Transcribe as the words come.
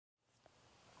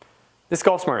This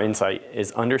Golf Smart insight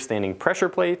is understanding pressure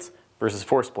plates versus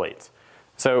force plates.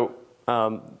 So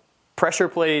pressure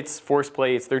plates, force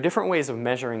plates, they're different ways of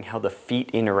measuring how the feet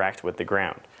interact with the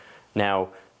ground. Now,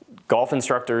 golf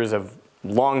instructors have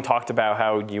long talked about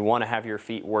how you want to have your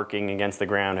feet working against the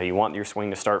ground, how you want your swing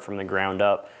to start from the ground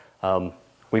up.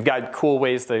 We've got cool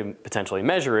ways to potentially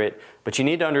measure it, but you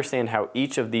need to understand how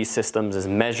each of these systems is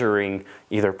measuring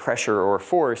either pressure or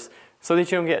force so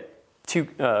that you don't get too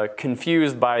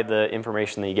confused by the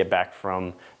information that you get back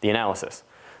from the analysis.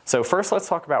 So first, let's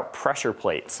talk about pressure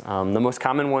plates. The most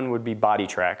common one would be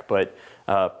Boditrak, but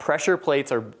pressure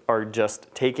plates are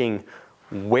just taking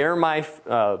where my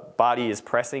body is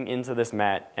pressing into this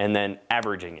mat and then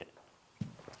averaging it.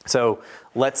 So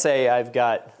let's say I've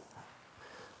got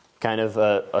kind of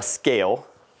a scale,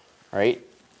 right?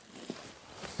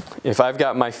 If I've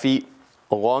got my feet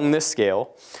along this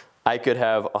scale, I could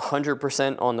have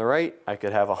 100% on the right, I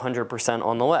could have 100%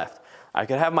 on the left. I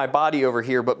could have my body over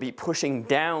here but be pushing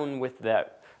down with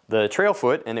the trail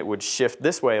foot and it would shift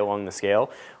this way along the scale,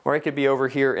 or I could be over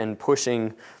here and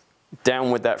pushing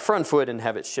down with that front foot and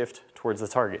have it shift towards the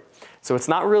target. So it's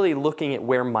not really looking at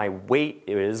where my weight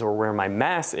is or where my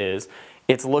mass is,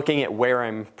 it's looking at where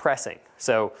I'm pressing.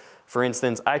 So for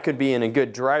instance, I could be in a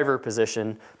good driver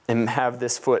position and have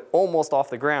this foot almost off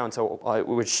the ground, so it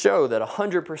would show that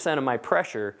 100% of my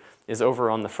pressure is over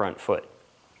on the front foot.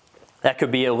 That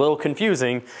could be a little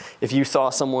confusing if you saw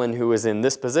someone who was in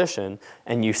this position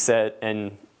and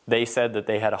they said that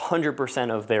they had 100%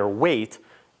 of their weight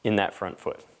in that front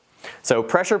foot. So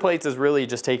pressure plates is really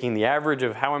just taking the average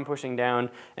of how I'm pushing down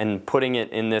and putting it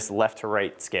in this left to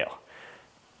right scale.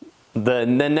 The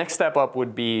next step up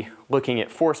would be looking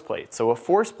at force plates. So a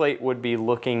force plate would be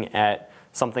looking at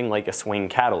something like a swing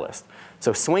catalyst.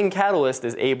 So swing catalyst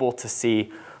is able to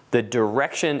see the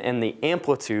direction and the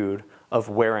amplitude of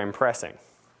where I'm pressing.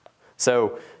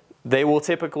 So they will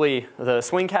typically, the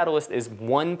swing catalyst is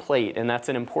one plate, and that's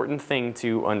an important thing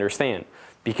to understand.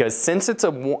 Because since it's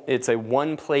a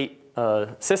one plate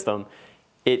system,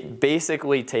 it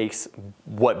basically takes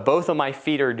what both of my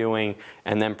feet are doing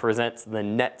and then presents the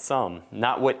net sum,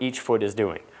 not what each foot is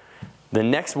doing. The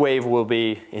next wave will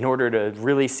be, in order to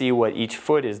really see what each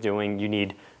foot is doing, you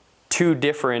need two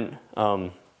different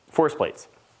force plates.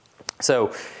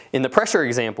 So in the pressure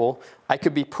example, I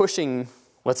could be pushing,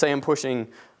 let's say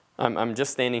I'm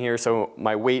just standing here, so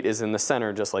my weight is in the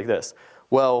center just like this.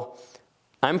 Well,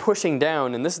 I'm pushing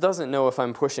down, and this doesn't know if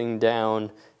I'm pushing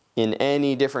down in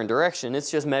any different direction.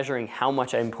 It's just measuring how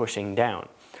much I'm pushing down.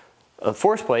 A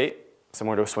force plate,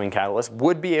 similar to a swing catalyst,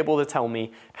 would be able to tell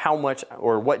me how much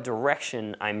or what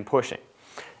direction I'm pushing.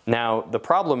 Now, the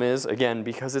problem is, again,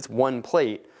 because it's one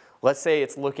plate, let's say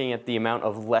it's looking at the amount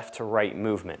of left to right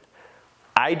movement.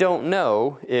 I don't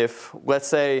know if, let's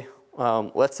say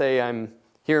I'm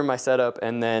here in my setup,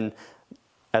 and then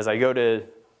as I go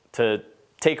to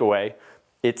takeaway,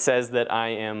 it says that I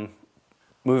am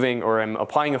moving, or I'm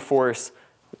applying a force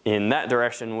in that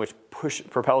direction which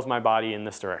propels my body in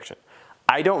this direction.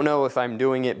 I don't know if I'm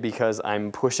doing it because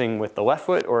I'm pushing with the left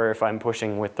foot or if I'm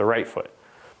pushing with the right foot.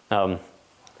 So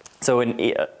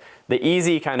the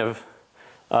easy kind of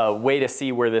way to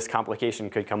see where this complication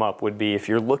could come up would be if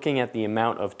you're looking at the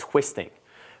amount of twisting,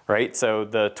 right? So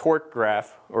the torque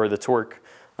graph or the torque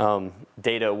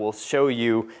data will show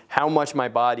you how much my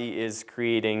body is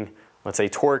creating, let's say,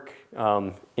 torque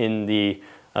in the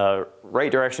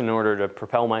right direction in order to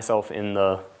propel myself in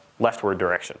the leftward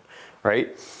direction,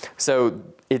 right? So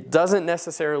it doesn't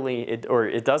necessarily,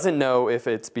 it doesn't know if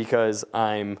it's because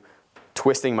I'm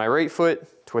twisting my right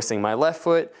foot, twisting my left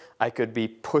foot. I could be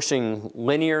pushing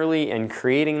linearly and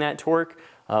creating that torque.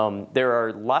 There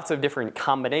are lots of different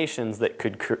combinations that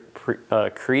could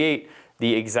create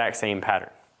the exact same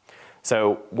pattern.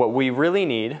 So what we really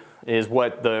need is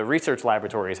what the research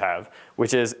laboratories have,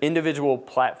 which is individual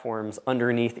platforms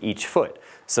underneath each foot.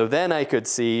 So then I could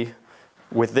see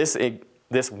with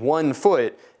this one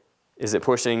foot, is it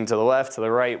pushing to the left, to the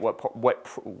right?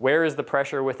 Where is the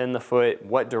pressure within the foot?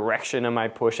 What direction am I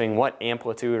pushing? What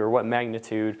amplitude or what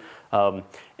magnitude?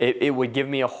 It would give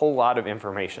me a whole lot of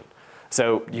information.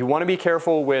 So you want to be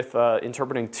careful with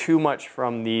interpreting too much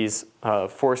from these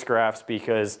force graphs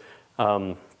because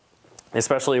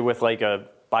especially with like a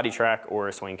Boditrak or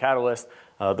a swing catalyst,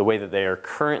 the way that they are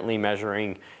currently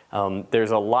measuring,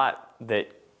 there's a lot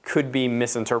that could be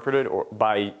misinterpreted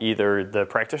by either the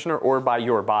practitioner or by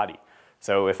your body.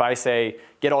 So if I say,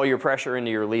 get all your pressure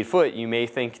into your lead foot, you may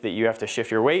think that you have to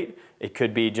shift your weight. It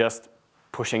could be just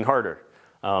pushing harder.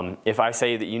 If I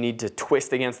say that you need to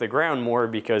twist against the ground more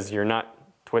because you're not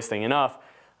twisting enough,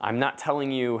 I'm not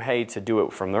telling you, hey, to do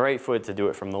it from the right foot, to do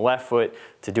it from the left foot,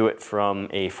 to do it from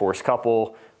a force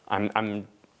couple. I'm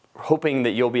hoping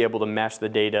that you'll be able to match the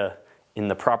data in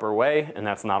the proper way, and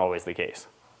that's not always the case.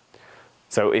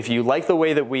 So if you like the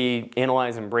way that we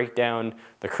analyze and break down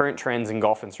the current trends in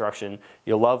golf instruction,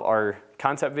 you'll love our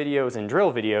concept videos and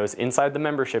drill videos inside the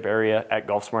membership area at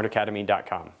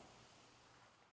golfsmartacademy.com.